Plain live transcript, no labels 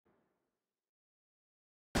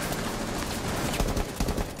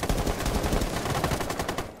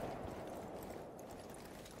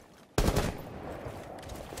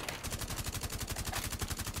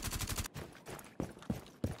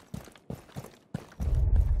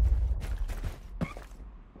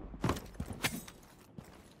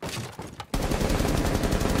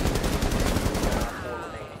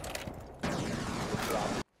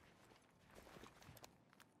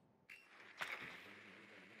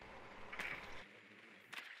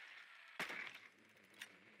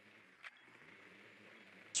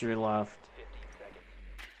To your left.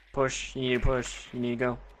 Push. You need to push. You need to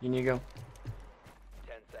go. You need to go.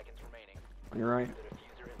 10 seconds remaining. On your right. The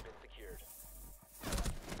diffuser has been secured.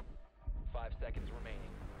 5 seconds remaining.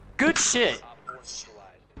 Good shit! Op 4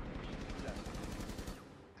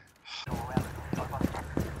 neutralized.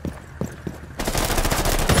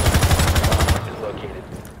 Is located.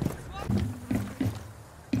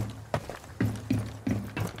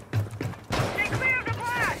 Stay clear of the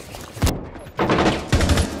blast!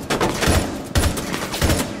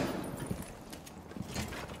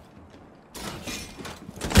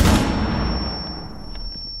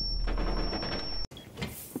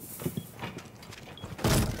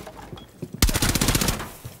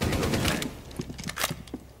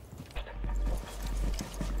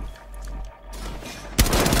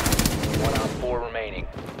 One Op 4 remaining.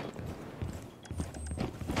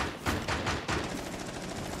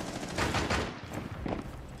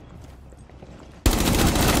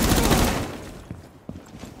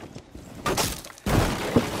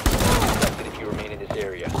 Suspected if you remain in this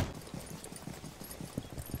area.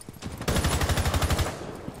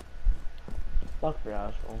 Fuck your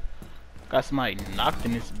asshole. Got somebody knocked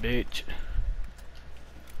in this bitch.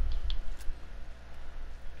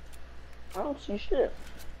 I don't see shit.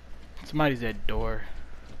 Somebody's at door.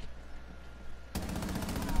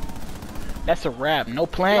 That's a wrap. No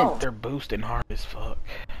plan. No. They're boosting hard as fuck.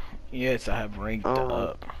 Yes, I have ranked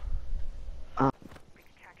up.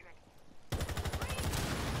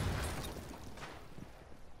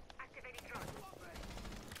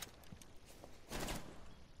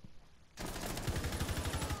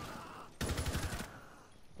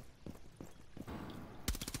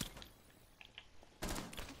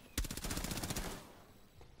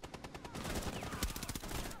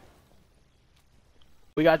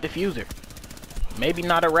 We got diffuser. Maybe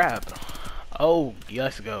not a wrap. Oh,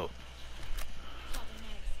 let's go.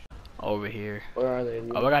 Over here. Where are they?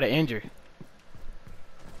 Oh, I got an injury.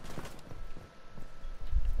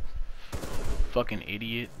 Fucking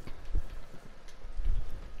idiot.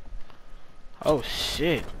 Oh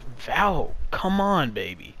shit. Val, come on,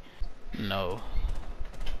 baby. No.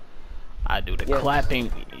 I do the Yes.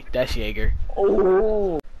 clapping. That's Jaeger.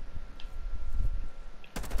 Oh.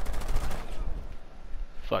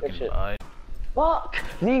 Fucking shit. bud. Fuck.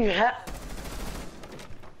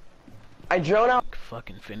 I drone out.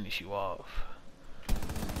 Fucking finish you off.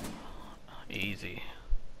 Easy.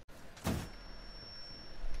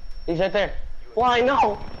 He's right there. Why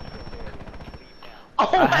no? Oh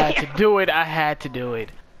I my had god. to do it. I had to do it.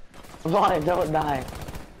 Why don't die?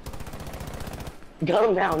 Gun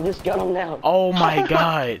him down. Just gun him down. Oh my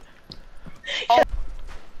god. Alright,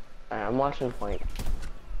 I'm watching flank.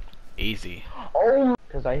 Easy. Oh,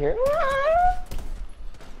 because I hear.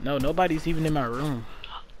 No, nobody's even in my room.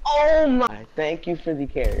 Oh my! Thank you for the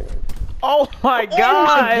carry. Oh my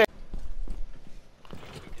god!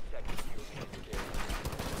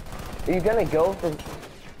 Are you gonna go for?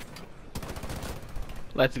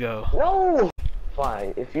 Let's go. No.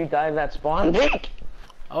 Fine. If you die that spawn, Nick.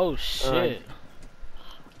 Oh shit.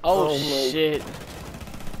 Oh, Oh my- shit.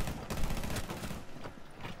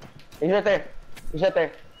 He's right there. He's right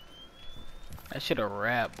there. That shit a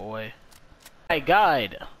wrap, boy. My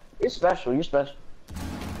god. You're special. You're special.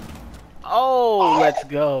 Oh, let's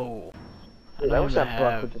go. Dude, I wish don't that even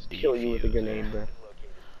buck would have just kill you with a defuse. grenade, bro.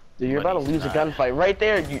 Dude, you're But about to he's lose not. a gunfight right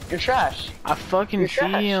there. You're trash. I fucking You're see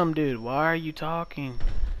trash. him, dude. Why are you talking?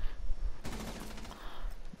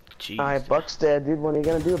 Jeez. Alright, Buck's dead, dude. What are you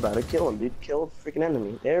gonna do about it? Kill him, dude. Kill the freaking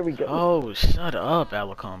enemy. There we go. Oh, shut up,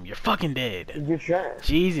 Alicom. You're fucking dead. Dude, you're trash.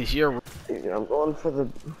 Jesus, you're. Dude, I'm going for the.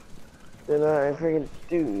 Then I freaking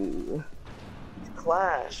dude.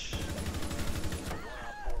 Clash.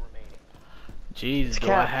 Jesus,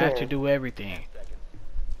 do I have to do everything?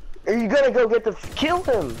 Are you gonna go get the kill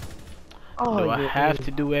him? Oh, Do I you're have idiot.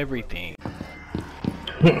 to do everything?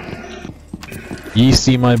 Ye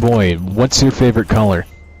see my boy, what's your favorite color?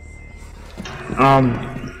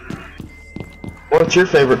 What's your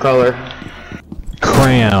favorite color?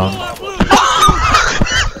 Crayon.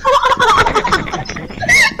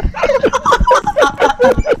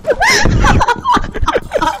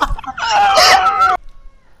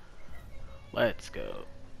 Let's go.